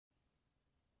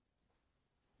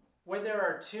When there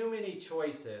are too many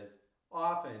choices,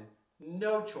 often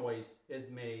no choice is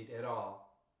made at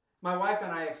all. My wife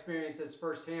and I experienced this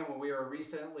firsthand when we were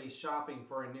recently shopping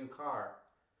for a new car.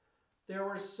 There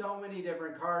were so many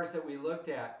different cars that we looked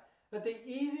at that the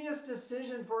easiest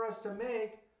decision for us to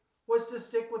make was to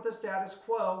stick with the status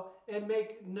quo and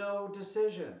make no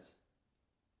decisions.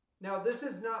 Now, this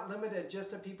is not limited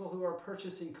just to people who are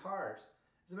purchasing cars.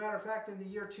 As a matter of fact, in the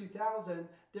year 2000,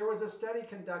 there was a study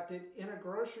conducted in a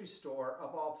grocery store,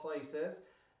 of all places,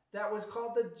 that was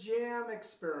called the jam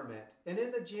experiment. And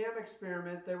in the jam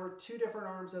experiment, there were two different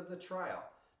arms of the trial.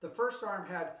 The first arm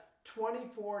had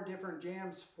 24 different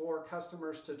jams for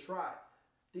customers to try.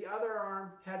 The other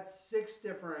arm had 6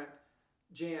 different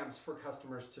jams for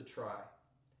customers to try.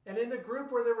 And in the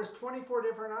group where there was 24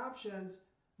 different options,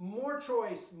 more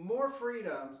choice, more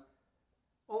freedoms,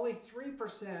 only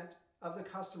 3% of the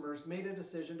customers made a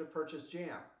decision to purchase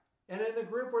jam. And in the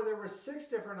group where there were 6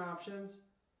 different options,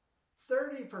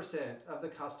 30% of the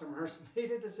customers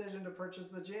made a decision to purchase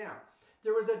the jam.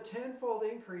 There was a tenfold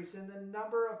increase in the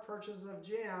number of purchases of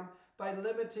jam by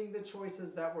limiting the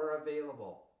choices that were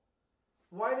available.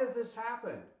 Why does this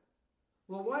happen?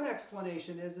 Well, one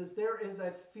explanation is there is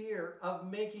a fear of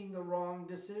making the wrong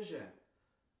decision.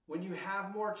 When you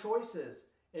have more choices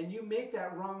and you make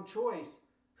that wrong choice,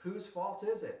 whose fault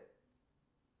is it?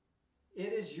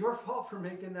 It is your fault for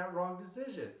making that wrong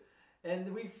decision.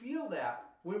 And we feel that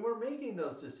when we're making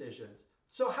those decisions.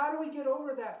 So how do we get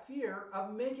over that fear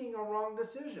of making a wrong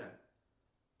decision?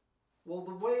 Well,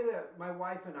 the way that my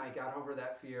wife and I got over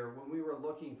that fear when we were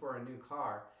looking for a new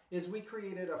car is we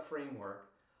created a framework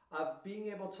of being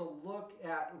able to look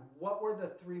at what were the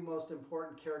 3 most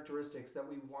important characteristics that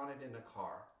we wanted in a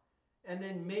car, and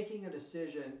then making a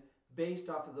decision based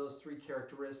off of those 3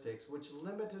 characteristics, which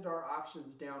limited our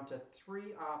options down to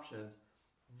 3 options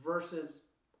versus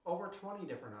over 20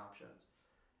 different options.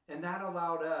 And that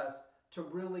allowed us to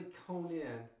really hone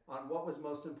in on what was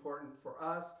most important for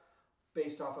us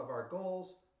based off of our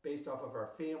goals, based off of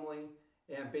our family,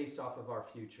 and based off of our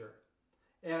future.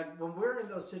 And when we're in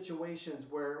those situations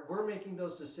where we're making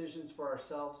those decisions for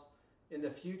ourselves in the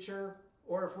future,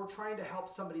 or if we're trying to help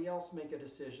somebody else make a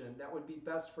decision that would be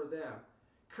best for them,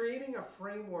 creating a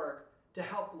framework to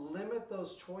help limit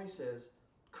those choices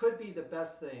could be the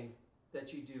best thing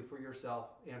that you do for yourself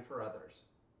and for others.